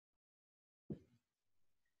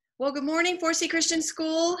Well, good morning, 4C Christian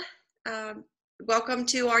School. Um, Welcome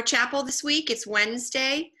to our chapel this week. It's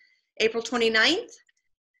Wednesday, April 29th.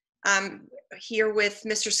 I'm here with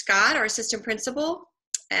Mr. Scott, our assistant principal,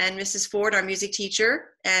 and Mrs. Ford, our music teacher.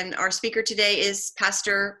 And our speaker today is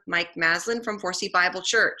Pastor Mike Maslin from 4C Bible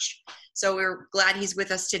Church. So we're glad he's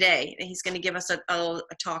with us today. And he's going to give us a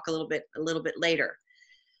talk a little bit later.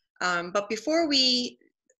 But before we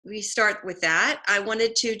start with that, I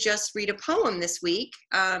wanted to just read a poem this week.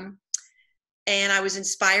 And I was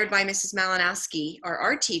inspired by Mrs. Malinowski, our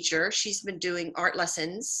art teacher. She's been doing art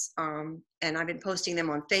lessons, and I've been posting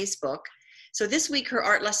them on Facebook. So this week, her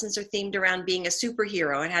art lessons are themed around being a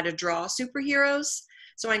superhero and how to draw superheroes.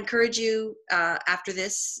 So I encourage you after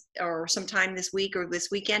this or sometime this week or this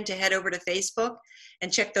weekend to head over to Facebook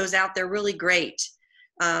and check those out. They're really great.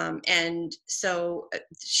 And so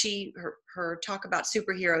her talk about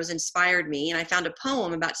superheroes inspired me, and I found a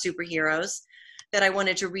poem about superheroes that I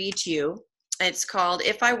wanted to read to you. It's called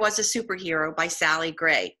If I Was a Superhero by Sally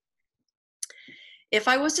Gray. If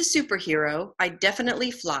I was a superhero, I'd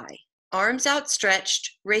definitely fly, arms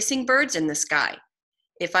outstretched, racing birds in the sky.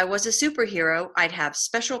 If I was a superhero, I'd have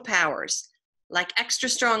special powers, like extra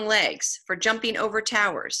strong legs for jumping over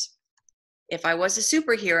towers. If I was a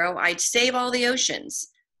superhero, I'd save all the oceans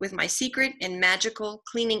with my secret and magical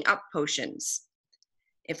cleaning up potions.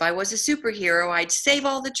 If I was a superhero, I'd save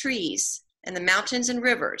all the trees and the mountains and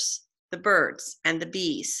rivers, the birds and the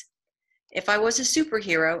bees. If I was a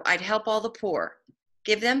superhero, I'd help all the poor,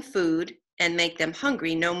 give them food, and make them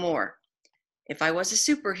hungry no more. If I was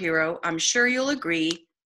a superhero, I'm sure you'll agree,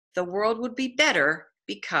 the world would be better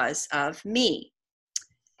because of me.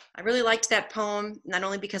 I really liked that poem, not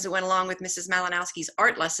only because it went along with Mrs. Malinowski's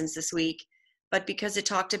art lessons this week, but because it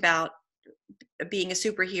talked about being a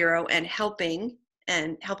superhero and helping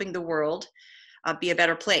the world be a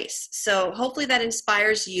better place. So hopefully that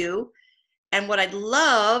inspires you. And what I'd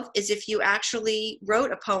love is if you actually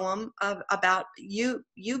wrote a poem about you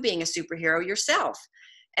being a superhero yourself,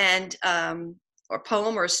 and or a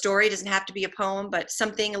poem or a story. It doesn't have to be a poem, but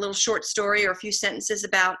something, a little short story or a few sentences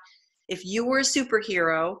about if you were a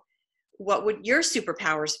superhero, what would your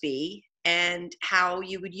superpowers be and how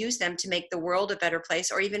you would use them to make the world a better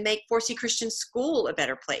place or even make 4C Christian School a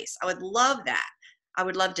better place. I would love that. I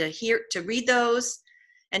would love to read those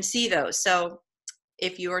and see those. So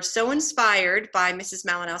if you are so inspired by Mrs.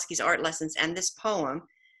 Malinowski's art lessons and this poem,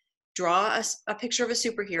 draw a picture of a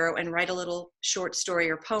superhero and write a little short story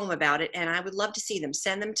or poem about it. And I would love to see them.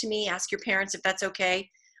 Send them to me. Ask your parents if that's okay,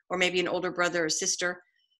 or maybe an older brother or sister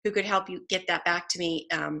who could help you get that back to me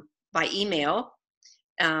by email.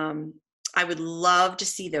 I would love to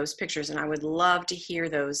see those pictures, and I would love to hear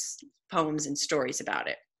those poems and stories about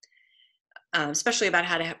it, especially about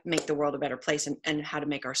how to make the world a better place and how to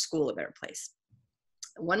make our school a better place.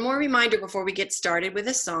 One more reminder before we get started with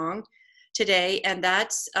a song today, and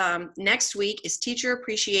that's next week is Teacher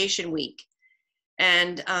Appreciation Week.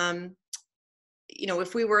 And,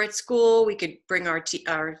 if we were at school, we could bring our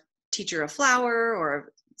teacher a flower or a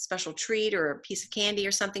special treat or a piece of candy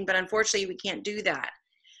or something, but unfortunately we can't do that.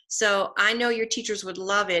 So I know your teachers would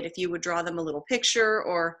love it if you would draw them a little picture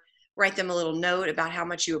or write them a little note about how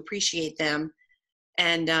much you appreciate them.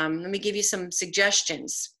 And let me give you some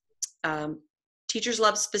suggestions. Teachers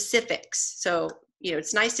love specifics. So,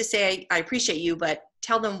 it's nice to say, I appreciate you, but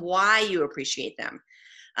tell them why you appreciate them.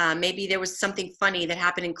 Maybe there was something funny that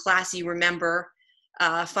happened in class. You remember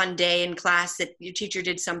a fun day in class that your teacher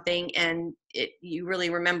did something and you really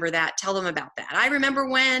remember that. Tell them about that. I remember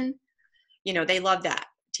when, they love that.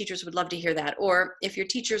 Teachers would love to hear that. Or if your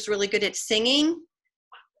teacher's really good at singing,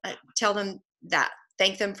 tell them that.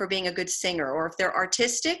 Thank them for being a good singer. Or if they're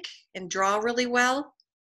artistic and draw really well,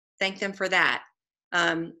 thank them for that.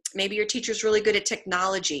 Maybe your teacher's really good at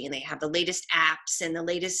technology and they have the latest apps and the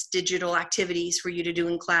latest digital activities for you to do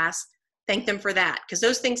in class. Thank them for that, because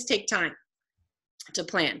those things take time to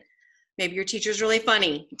plan. Maybe your teacher's really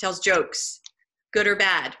funny. He tells jokes, good or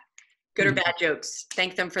bad jokes.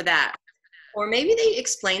 Thank them for that. Or maybe they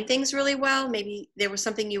explain things really well. Maybe there was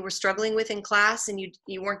something you were struggling with in class and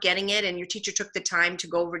you weren't getting it, and your teacher took the time to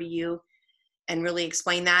go over to you and really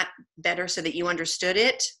explain that better so that you understood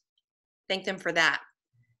it. Thank them for that.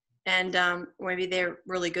 And maybe they're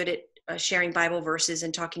really good at sharing Bible verses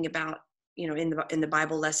and talking about, in the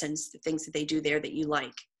Bible lessons, the things that they do there that you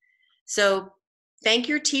like. So thank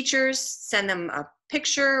your teachers, send them a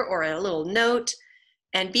picture or a little note,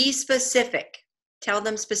 and be specific. Tell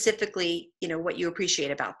them specifically, what you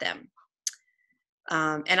appreciate about them.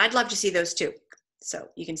 And I'd love to see those too. So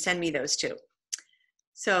you can send me those too.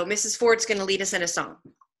 So Mrs. Ford's going to lead us in a song.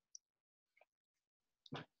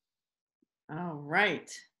 All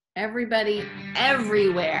right. Everybody,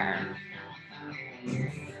 everywhere.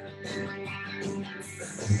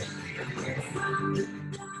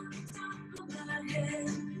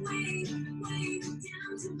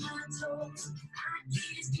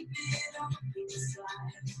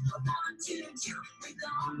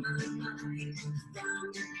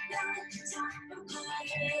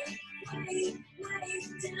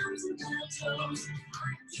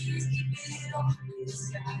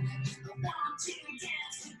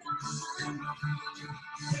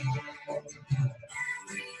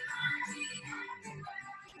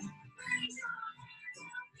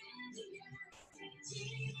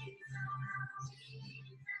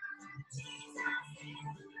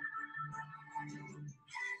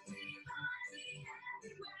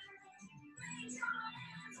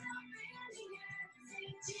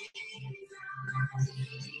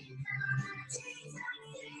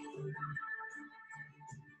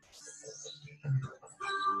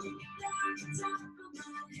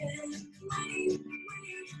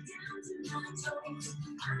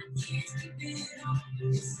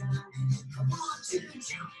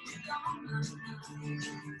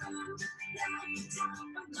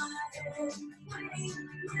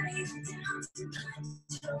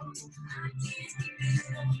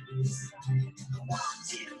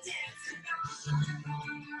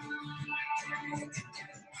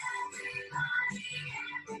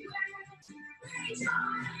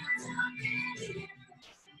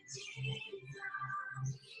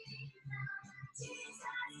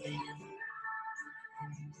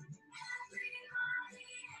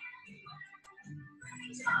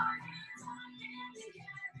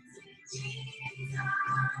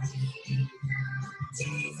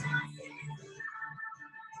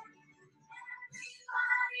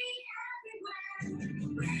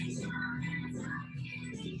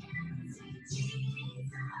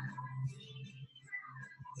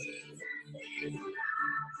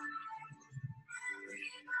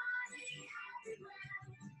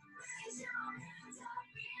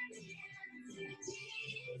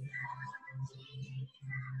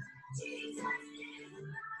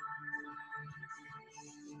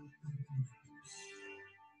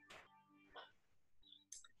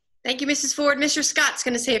 Thank you, Mrs. Ford. Mr. Scott's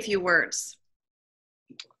going to say a few words.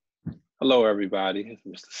 Hello, everybody. It's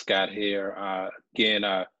Mr. Scott here. Again,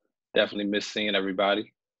 definitely miss seeing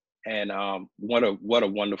everybody. And what a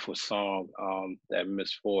wonderful song that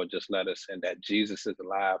Miss Ford just let us in, that Jesus is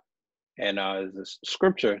alive. And there's a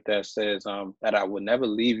scripture that says that I will never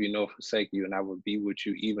leave you nor forsake you, and I will be with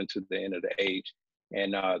you even to the end of the age.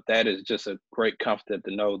 And that is just a great comfort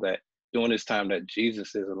to know that during this time that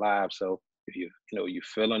Jesus is alive. So if you're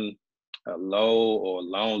feeling low or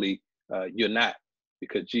lonely, you're not,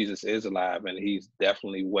 because Jesus is alive and he's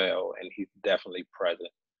definitely well and he's definitely present.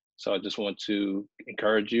 So I just want to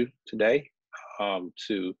encourage you today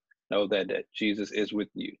to know that Jesus is with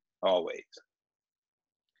you always.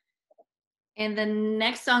 And the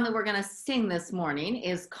next song that we're going to sing this morning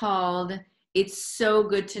is called It's So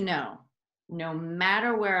Good to Know. No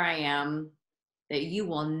matter where I am, that you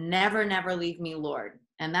will never, never leave me, Lord.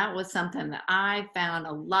 And that was something that I found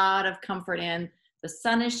a lot of comfort in. The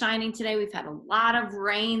sun is shining today. We've had a lot of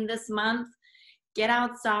rain this month. Get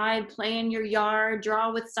outside, play in your yard,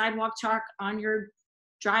 draw with sidewalk chalk on your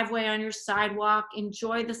driveway, on your sidewalk.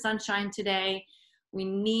 Enjoy the sunshine today. We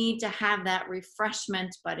need to have that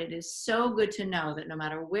refreshment, but it is so good to know that no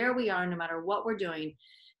matter where we are, no matter what we're doing,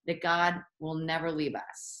 that God will never leave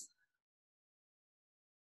us.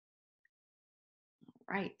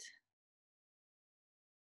 All right.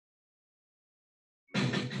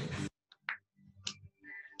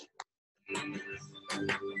 I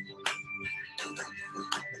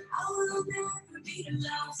will never be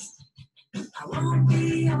lost. I won't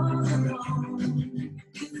be all alone.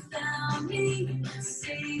 You found me,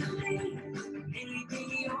 saved me, made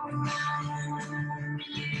me alright.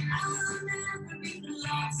 I will never be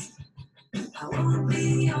lost. I won't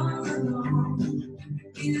be all alone.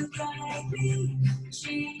 You guide me,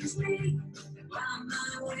 change me, find my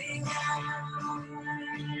way home.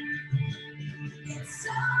 It's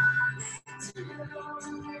so good to know,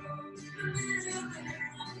 no matter where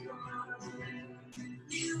I go,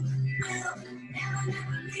 you will never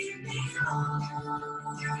leave me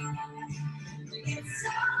alone. It's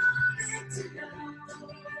so good to know,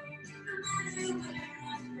 no matter where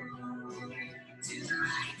I go, to the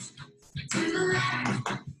right, to the left,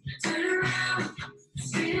 turn around,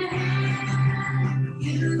 straight ahead.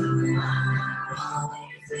 You are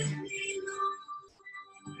always with me, Lord.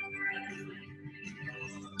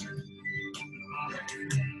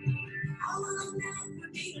 I will never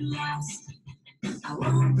be lost. I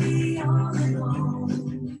won't be all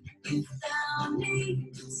alone.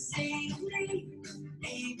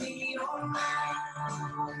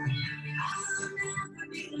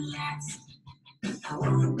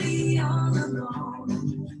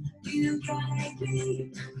 You guide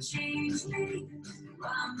me, change me,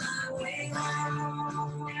 on my way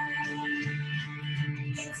home.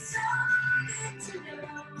 It's so good to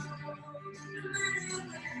know, no matter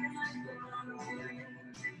where I go,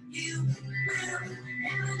 you will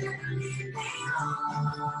never leave me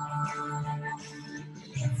alone.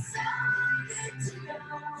 It's so good to know,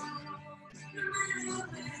 no matter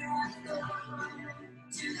where I go,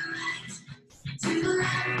 to the right, to the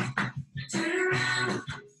left, turn around,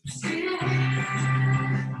 straight ahead.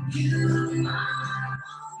 You are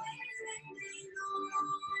always with me, Lord.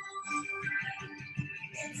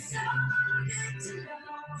 It's so good to know,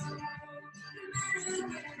 no matter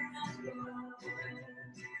where I go,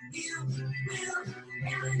 you will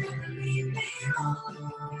never leave me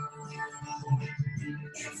alone.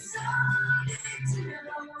 It's so good to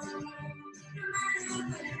know, no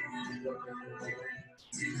matter where I go,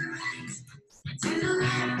 to the right, to the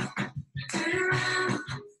left, turn around,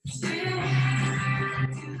 straight ahead.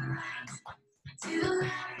 To the right, to the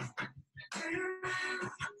left, turn around,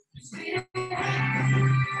 straight ahead.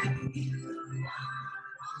 You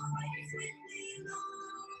are always with me,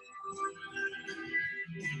 Lord.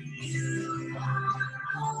 You are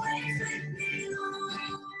always with me, Lord.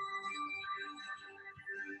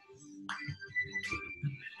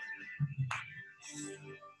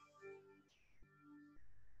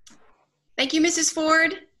 Thank you, Mrs.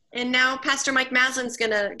 Ford. And now Pastor Mike Maslin's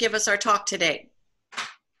going to give us our talk today.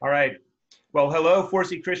 All right. Well, hello,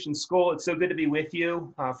 Forsey Christian School. It's so good to be with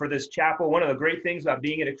you for this chapel. One of the great things about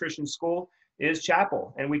being at a Christian school is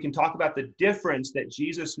chapel, and we can talk about the difference that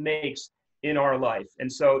Jesus makes in our life.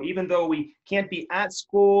 And so even though we can't be at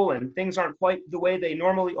school and things aren't quite the way they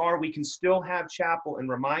normally are, we can still have chapel and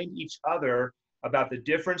remind each other about the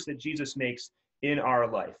difference that Jesus makes in our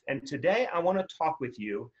life. And today I want to talk with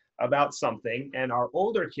you about something, and our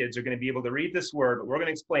older kids are going to be able to read this word, but we're going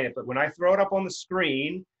to explain it. But when I throw it up on the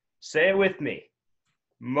screen, say it with me.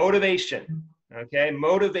 Motivation. Okay,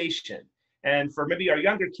 motivation. And for maybe our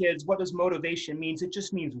younger kids, what does motivation mean? It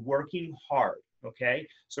just means working hard. Okay,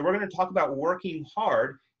 so we're going to talk about working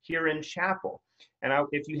hard here in chapel. And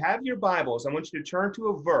if you have your Bibles, I want you to turn to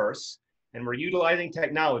a verse, and we're utilizing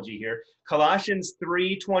technology here, Colossians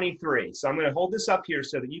 3:23. So I'm going to hold this up here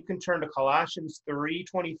so that you can turn to Colossians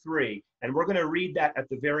 3:23, and we're going to read that at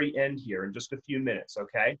the very end here in just a few minutes,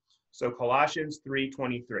 okay? So Colossians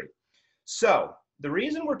 3:23. So the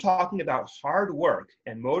reason we're talking about hard work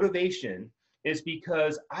and motivation is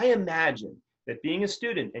because I imagine that being a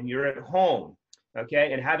student and you're at home,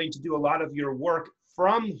 okay, and having to do a lot of your work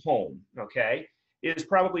from home, okay, is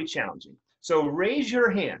probably challenging. So raise your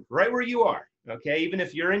hand right where you are, okay, even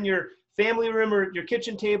if you're in your family room or your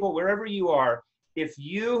kitchen table, wherever you are, if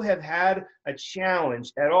you have had a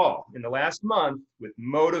challenge at all in the last month with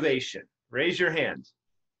motivation, raise your hand.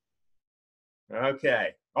 Okay,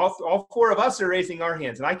 all four of us are raising our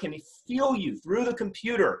hands, and I can feel you through the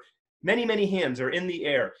computer. Many, many hands are in the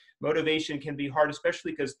air. Motivation can be hard,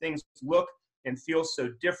 especially because things look and feel so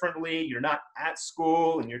differently. You're not at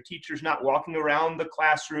school, and your teacher's not walking around the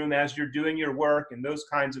classroom as you're doing your work and those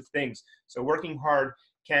kinds of things. So working hard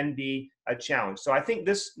can be a challenge. So I think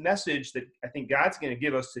this message that I think God's going to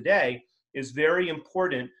give us today is very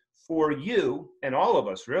important for you and all of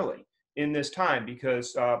us, really, in this time,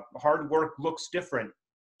 because hard work looks different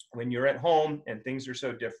when you're at home and things are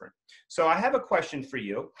so different. So I have a question for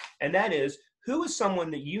you, and that is, who is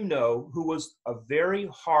someone that you know who was a very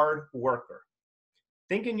hard worker?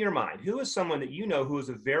 Think in your mind, who is someone that you know who is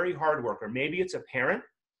a very hard worker? Maybe it's a parent,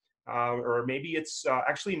 or maybe it's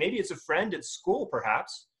maybe it's a friend at school,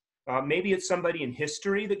 perhaps. Maybe it's somebody in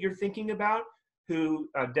history that you're thinking about who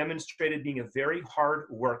demonstrated being a very hard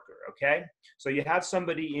worker, okay? So you have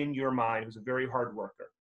somebody in your mind who's a very hard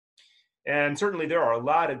worker. And certainly there are a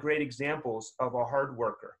lot of great examples of a hard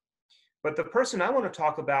worker. But the person I want to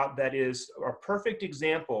talk about that is a perfect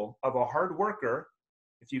example of a hard worker,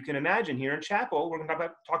 if you can imagine, here in chapel, we're going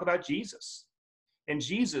to talk about Jesus. And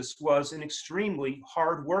Jesus was an extremely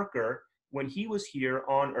hard worker when he was here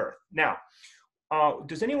on earth. Now,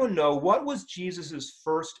 does anyone know what was Jesus's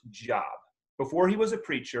first job? Before he was a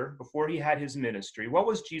preacher, before he had his ministry, what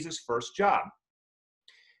was Jesus' first job?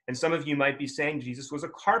 And some of you might be saying Jesus was a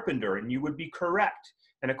carpenter, and you would be correct.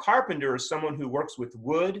 And a carpenter is someone who works with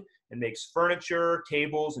wood and makes furniture,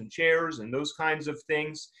 tables and chairs and those kinds of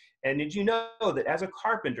things. And did you know that as a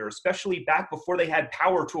carpenter, especially back before they had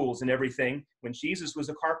power tools and everything, when Jesus was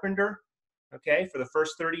a carpenter, okay, for the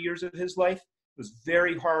first 30 years of his life, it was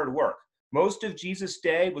very hard work. Most of Jesus'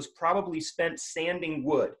 day was probably spent sanding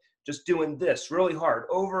wood, just doing this really hard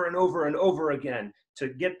over and over and over again, to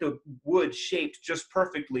get the wood shaped just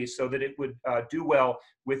perfectly so that it would do well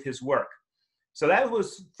with his work. So that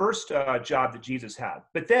was the first job that Jesus had.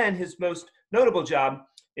 But then his most notable job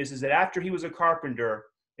is that after he was a carpenter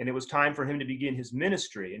and it was time for him to begin his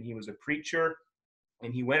ministry, and he was a preacher,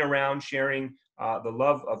 and he went around sharing the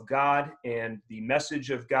love of God and the message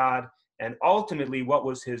of God, and ultimately what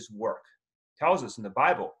was his work? It tells us in the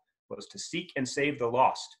Bible was to seek and save the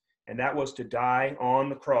lost, and that was to die on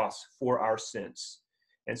the cross for our sins.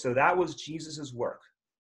 And so that was Jesus's work.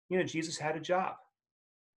 You know, Jesus had a job,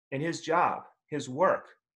 and his job, his work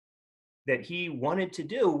that he wanted to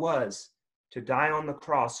do was to die on the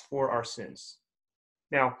cross for our sins.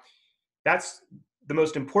 Now, that's the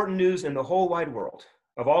most important news in the whole wide world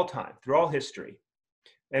of all time, through all history.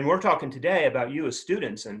 And we're talking today about you as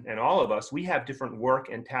students, and all of us, we have different work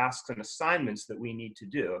and tasks and assignments that we need to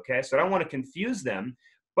do, okay? So I don't want to confuse them,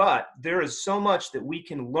 but there is so much that we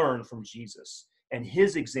can learn from Jesus and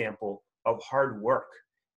his example of hard work.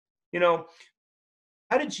 You know,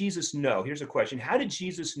 how did Jesus know? Here's a question. How did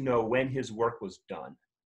Jesus know when his work was done,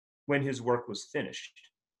 when his work was finished?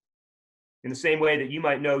 In the same way that you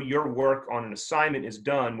might know your work on an assignment is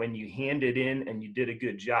done when you hand it in and you did a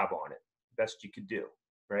good job on it, best you could do,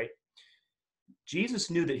 right? Jesus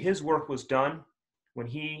knew that his work was done when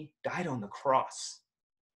he died on the cross.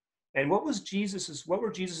 And what were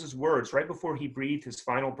Jesus's words right before he breathed his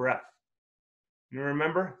final breath? You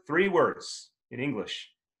remember? 3 words in English.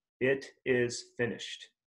 It is finished.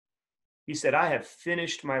 He said, I have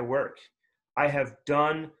finished my work. I have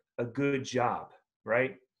done a good job,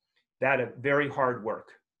 right? That a very hard work.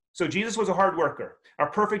 So Jesus was a hard worker, a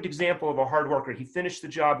perfect example of a hard worker. He finished the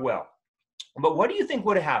job well. But what do you think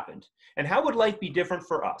would have happened? And how would life be different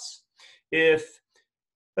for us if,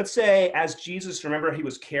 let's say, as Jesus, remember, he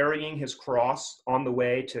was carrying his cross on the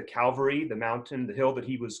way to Calvary, the mountain, the hill that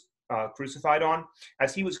he was crucified on,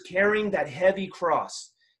 as he was carrying that heavy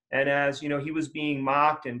cross, and as, you know, he was being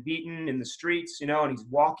mocked and beaten in the streets, you know, and he's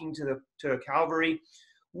walking to Calvary.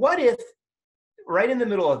 What if right in the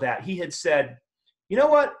middle of that, he had said, you know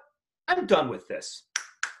what? I'm done with this.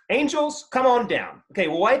 Angels, come on down. Okay,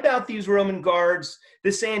 we'll wipe out these Roman guards,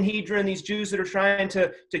 the Sanhedrin, these Jews that are trying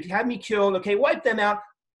to have me killed. Okay, wipe them out.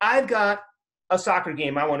 I've got a soccer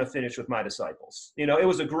game I want to finish with my disciples. You know, it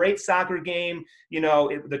was a great soccer game. You know,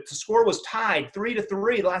 the score was tied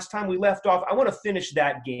 3-3 the last time we left off. I want to finish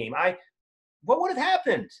that game. What would have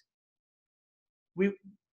happened?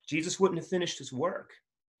 Jesus wouldn't have finished his work.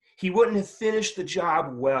 He wouldn't have finished the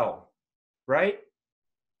job well, right?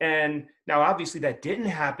 And now, obviously, that didn't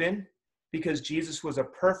happen because Jesus was a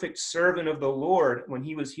perfect servant of the Lord when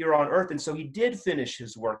he was here on earth. And so he did finish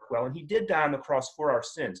his work well, and he did die on the cross for our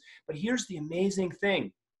sins. But here's the amazing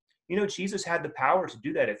thing. You know, Jesus had the power to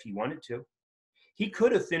do that if he wanted to. He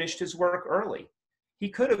could have finished his work early. He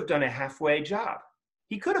could have done a halfway job.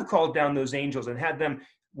 He could have called down those angels and had them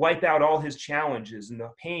wipe out all his challenges and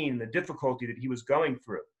the pain and the difficulty that he was going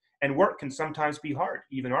through. And work can sometimes be hard,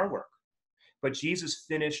 even our work. But Jesus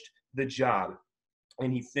finished the job,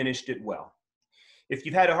 and he finished it well. If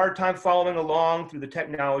you've had a hard time following along through the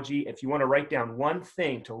technology, if you want to write down one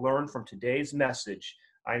thing to learn from today's message,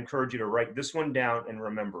 I encourage you to write this one down and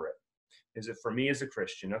remember it. Is it for me as a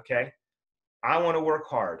Christian, okay? I want to work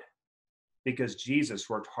hard because Jesus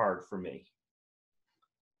worked hard for me.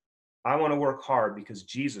 I want to work hard because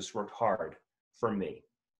Jesus worked hard for me,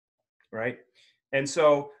 right? And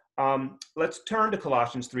so let's turn to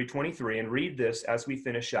Colossians 3:23 and read this as we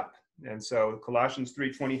finish up. And so Colossians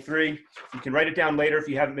 3:23, you can write it down later if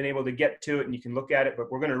you haven't been able to get to it, and you can look at it,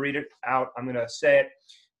 but we're going to read it out. I'm going to say it,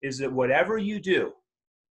 is that whatever you do,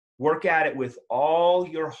 work at it with all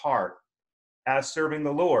your heart as serving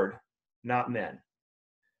the Lord, not men.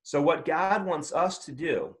 So what God wants us to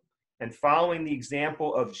do, and following the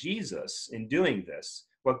example of Jesus in doing this,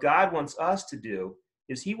 what God wants us to do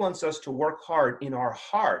is he wants us to work hard in our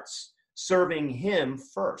hearts, serving him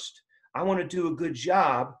first. I want to do a good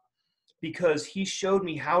job because he showed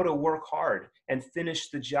me how to work hard and finish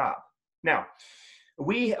the job. Now,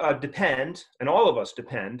 we depend, and all of us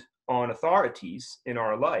depend, on authorities in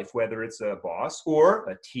our life, whether it's a boss or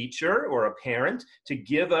a teacher or a parent, to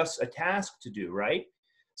give us a task to do, right?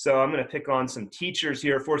 So I'm going to pick on some teachers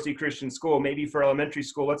here at 4C Christian School, maybe for elementary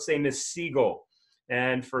school, let's say Miss Siegel.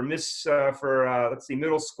 And for let's see,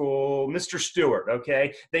 middle school, Mr. Stewart,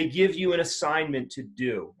 okay? They give you an assignment to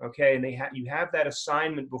do, okay? And you have that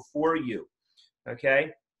assignment before you,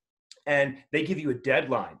 okay? And they give you a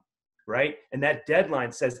deadline, right? And that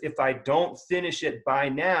deadline says, if I don't finish it by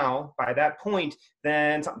now, by that point,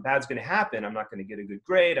 then something bad's going to happen. I'm not going to get a good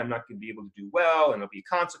grade. I'm not going to be able to do well, and there'll be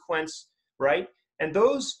a consequence, right? And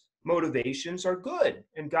those motivations are good,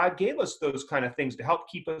 and God gave us those kind of things to help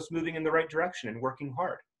keep us moving in the right direction and working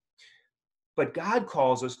hard. But God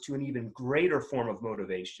calls us to an even greater form of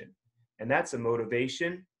motivation, and that's a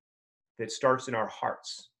motivation that starts in our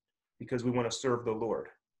hearts because we want to serve the Lord.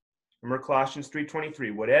 Remember Colossians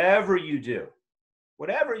 3:23, whatever you do,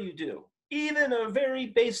 even a very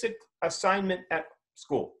basic assignment at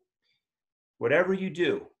school, whatever you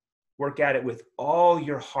do, work at it with all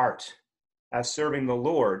your heart as serving the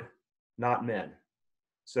Lord, not men.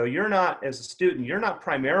 So you're not, as a student, you're not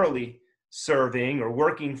primarily serving or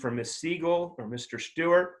working for Miss Siegel or Mr.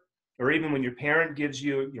 Stewart, or even when your parent gives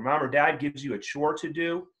you, your mom or dad gives you a chore to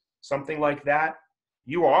do, something like that.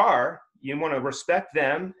 You want to respect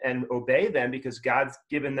them and obey them because God's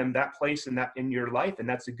given them that place in your life, and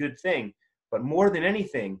that's a good thing. But more than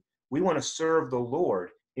anything, we want to serve the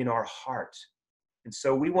Lord in our heart. And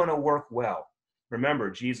so we want to work well.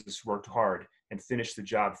 Remember, Jesus worked hard and finished the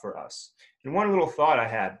job for us. And one little thought I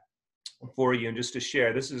had for you, and just to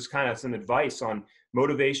share, this is kind of some advice on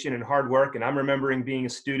motivation and hard work. And I'm remembering being a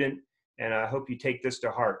student, and I hope you take this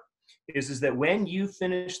to heart, is that when you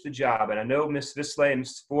finish the job, and I know Miss Visley and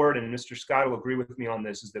Ms. Ford and Mr. Scott will agree with me on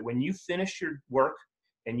this, is that when you finish your work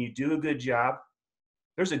and you do a good job,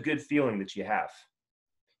 there's a good feeling that you have.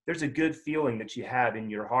 There's a good feeling that you have in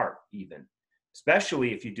your heart, even,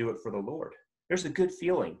 especially if you do it for the Lord. There's a good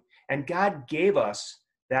feeling. And God gave us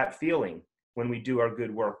that feeling when we do our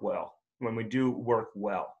good work well, when we do work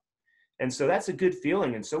well. And so that's a good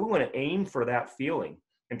feeling. And so we want to aim for that feeling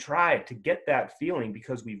and try to get that feeling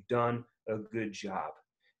because we've done a good job.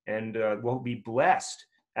 And we'll be blessed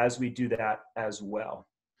as we do that as well.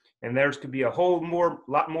 And there's could be a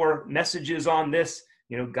lot more messages on this.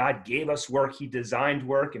 You know, God gave us work. He designed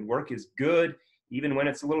work, and work is good, even when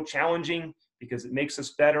it's a little challenging because it makes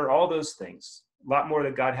us better, all those things. A lot more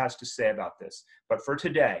that God has to say about this. But for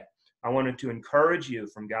today, I wanted to encourage you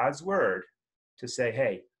from God's word to say,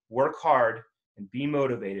 hey, work hard and be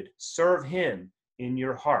motivated. Serve him in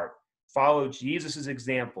your heart. Follow Jesus's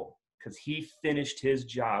example because he finished his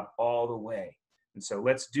job all the way. And so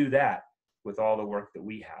let's do that with all the work that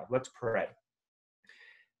we have. Let's pray.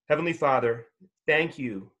 Heavenly Father, thank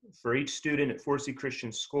you for each student at Forsey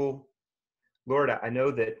Christian School. Lord, I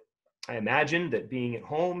imagine that being at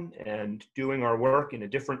home and doing our work in a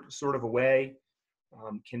different sort of a way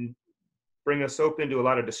can bring us open to a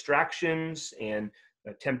lot of distractions and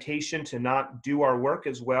a temptation to not do our work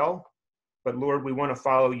as well. But Lord, we want to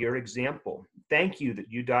follow your example. Thank you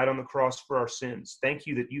that you died on the cross for our sins. Thank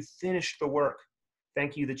you that you finished the work.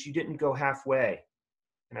 Thank you that you didn't go halfway.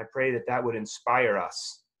 And I pray that that would inspire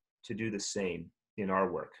us to do the same in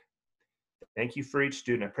our work. Thank you for each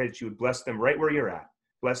student. I pray that you would bless them right where you're at.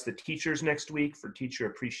 Bless the teachers next week for Teacher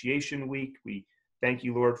Appreciation Week. We thank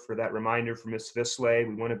you, Lord, for that reminder for Miss Visley.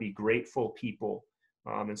 We want to be grateful people.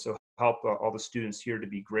 And so help all the students here to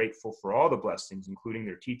be grateful for all the blessings, including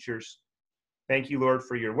their teachers. Thank you, Lord,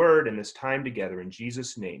 for your word and this time together. In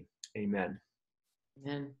Jesus' name, amen.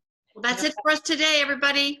 Amen. Well, that's it for us today,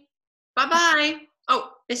 everybody. Bye-bye.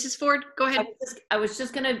 Oh, Mrs. Ford, go ahead. I was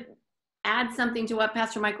just going to add something to what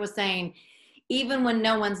Pastor Mike was saying. Even when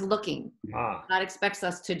no one's looking, God expects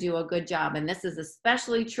us to do a good job. And this is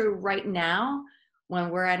especially true right now when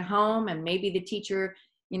we're at home and maybe the teacher,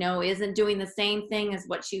 isn't doing the same thing as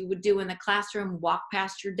what she would do in the classroom, walk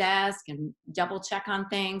past your desk and double check on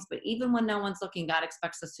things. But even when no one's looking, God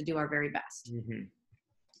expects us to do our very best.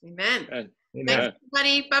 Mm-hmm. Amen. Amen. Thanks,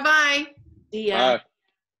 everybody. Bye-bye. See ya. Bye.